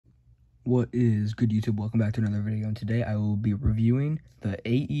What is good, YouTube? Welcome back to another video, and today I will be reviewing the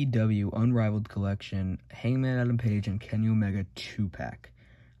AEW Unrivaled Collection Hangman Adam Page and Kenny Omega 2-pack.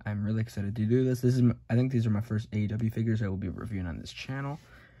 I'm really excited to do this. I think these are my first AEW figures I will be reviewing on this channel.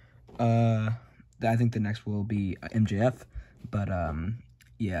 I think the next will be MJF, but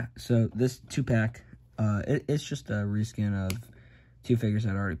yeah. So this 2-pack, it's just a reskin of two figures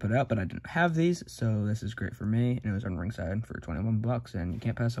I'd already put out, but I didn't have these, so this is great for me, and it was on Ringside for 21 bucks, and you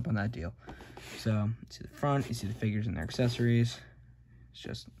can't pass up on that deal. So, you see the front, you see the figures and their accessories. It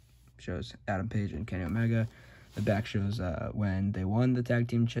just shows Adam Page and Kenny Omega. The back shows when they won the tag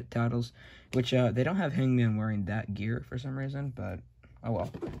team titles, which they don't have Hangman wearing that gear for some reason, but oh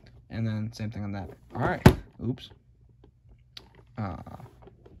well. And then same thing on that. All right, oops. That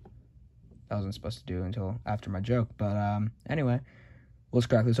wasn't supposed to do until after my joke, but anyway. Let's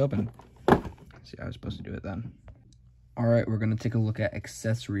crack this open. See, I was supposed to do it then. Alright, we're going to take a look at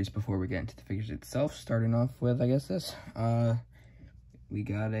accessories before we get into the figures itself. Starting off with, I guess, this. We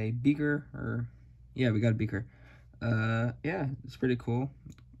got a beaker, yeah, we got a beaker. Yeah, it's pretty cool.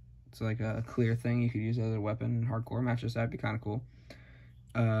 It's like a clear thing you could use as a weapon in hardcore matches. That'd be kind of cool.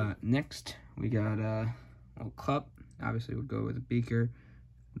 Next, we got a little cup. Obviously, would go with a beaker.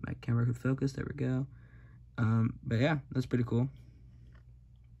 My camera could focus. There we go. But yeah, that's pretty cool.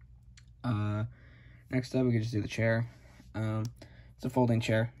 Next up, we could just do the chair. It's a folding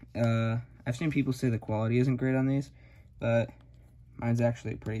chair. I've seen people say the quality isn't great on these, but mine's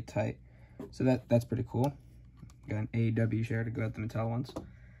actually pretty tight. So that's pretty cool. Got an AEW chair to go at the Mattel ones.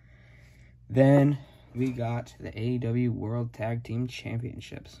 Then we got the AEW World Tag Team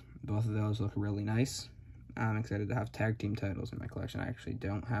Championships. Both of those look really nice. I'm excited to have tag team titles in my collection. I actually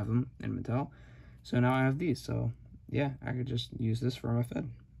don't have them in Mattel, so now I have these. So yeah, I could just use this for my Fed.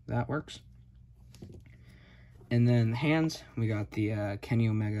 That works. And then the hands, we got the Kenny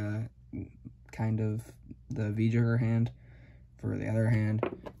Omega, kind of the V-Jigger hand for the other hand.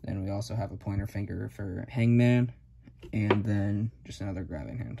 Then we also have a pointer finger for Hangman, and then just another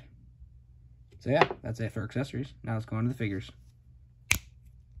grabbing hand. So yeah, that's it for accessories. Now let's go on to the figures.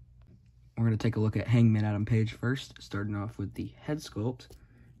 We're going to take a look at Hangman Adam Page first, starting off with the head sculpt.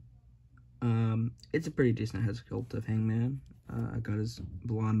 It's a pretty decent head sculpt of Hangman. Got his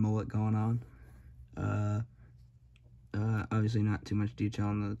blonde mullet going on. Obviously not too much detail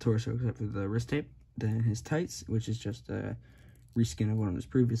on the torso except for the wrist tape. Then his tights, which is just a reskin of one of his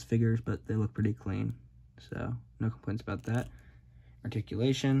previous figures, but they look pretty clean. So no complaints about that.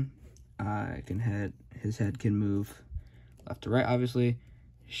 Articulation. His head can move left to right, obviously.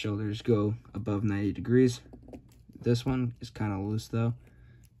 His shoulders go above 90 degrees. This one is kind of loose though.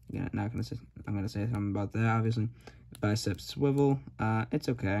 Again, I'm gonna say something about that, obviously. Biceps swivel, it's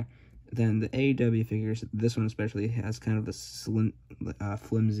okay. Then the AEW figures, this one especially has kind of the slim,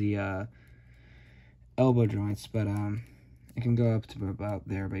 flimsy elbow joints, but it can go up to about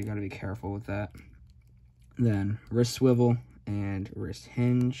there, but you gotta be careful with that. Then wrist swivel and wrist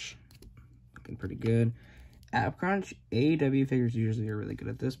hinge, looking pretty good. Ab crunch, AEW figures usually are really good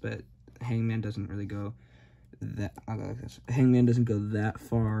at this, but Hangman doesn't really go that. I'll go like this. Hangman doesn't go that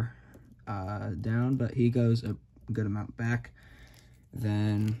far down, but he goes a good amount back.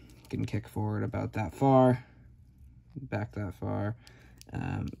 Then can kick forward about that far, back that far.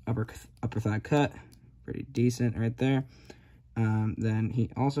 Upper thigh cut, pretty decent right there. Then he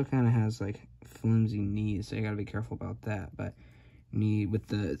also kind of has like flimsy knees, so you gotta be careful about that. But knee with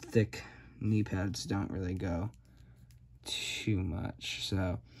the thick knee pads don't really go too much.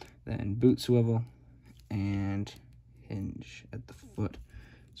 So then boot swivel and hinge at the foot.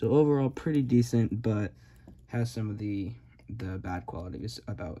 So overall pretty decent, but has some of the bad qualities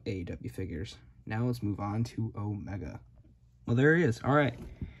about AEW figures. Now let's move on to Omega. Well, there he is. All right.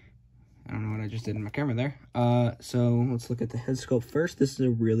 I don't know what I just did in my camera there. So let's look at the head sculpt first. This is a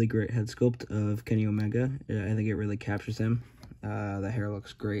really great head sculpt of Kenny Omega. I think it really captures him. The hair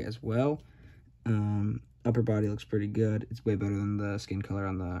looks great as well. Upper body looks pretty good. It's way better than the skin color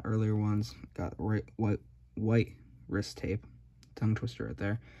on the earlier ones. Got white wrist tape. Tongue twister right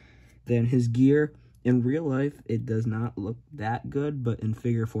there. Then his gear. In real life, it does not look that good, but in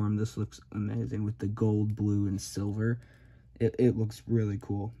figure form, this looks amazing with the gold, blue, and silver. It looks really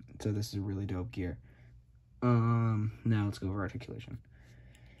cool. So this is a really dope gear. Now let's go over articulation.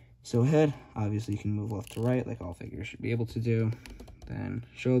 So head, obviously you can move left to right, like all figures should be able to do. Then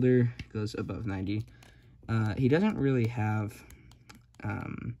shoulder goes above 90. He doesn't really have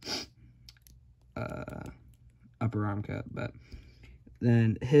upper arm cut, but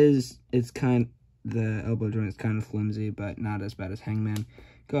then the elbow joint is kind of flimsy, but not as bad as Hangman.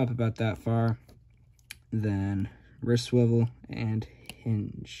 Go up about that far. Then wrist swivel and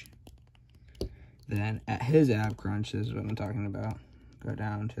hinge. Then at his ab crunch, this is what I'm talking about. Go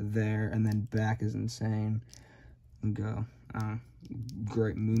down to there, and then back is insane. And go,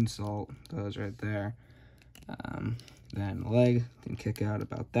 great moonsault goes right there. Then leg can kick out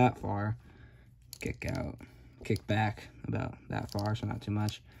about that far. Kick back about that far, so not too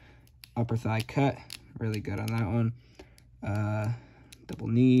much. Upper thigh cut, really good on that one. Double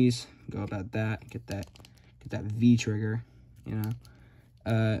knees, go about that. Get that V trigger, you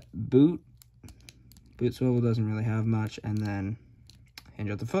know. Boot swivel doesn't really have much, and then hinge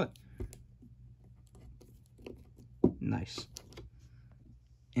out the foot. Nice.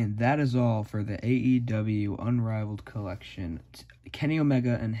 And that is all for the AEW Unrivaled collection. Kenny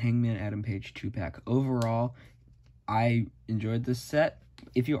Omega and Hangman Adam Page 2-pack. Overall, I enjoyed this set.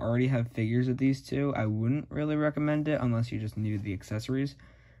 If you already have figures of these two, I wouldn't really recommend it unless you just needed the accessories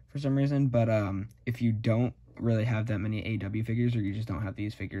for some reason. But if you don't really have that many AEW figures, or you just don't have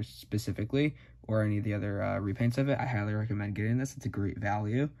these figures specifically, or any of the other repaints of it, I highly recommend getting this. It's a great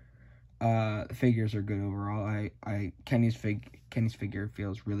value. The figures are good overall. Kenny's figure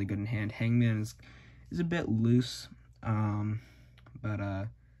feels really good in hand. Hangman is a bit loose, but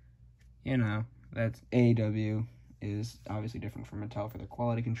you know, that's AEW is obviously different from Mattel for their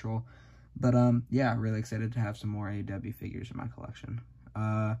quality control. But yeah, really excited to have some more AEW figures in my collection.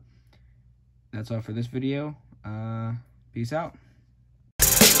 That's all for this video. Peace out.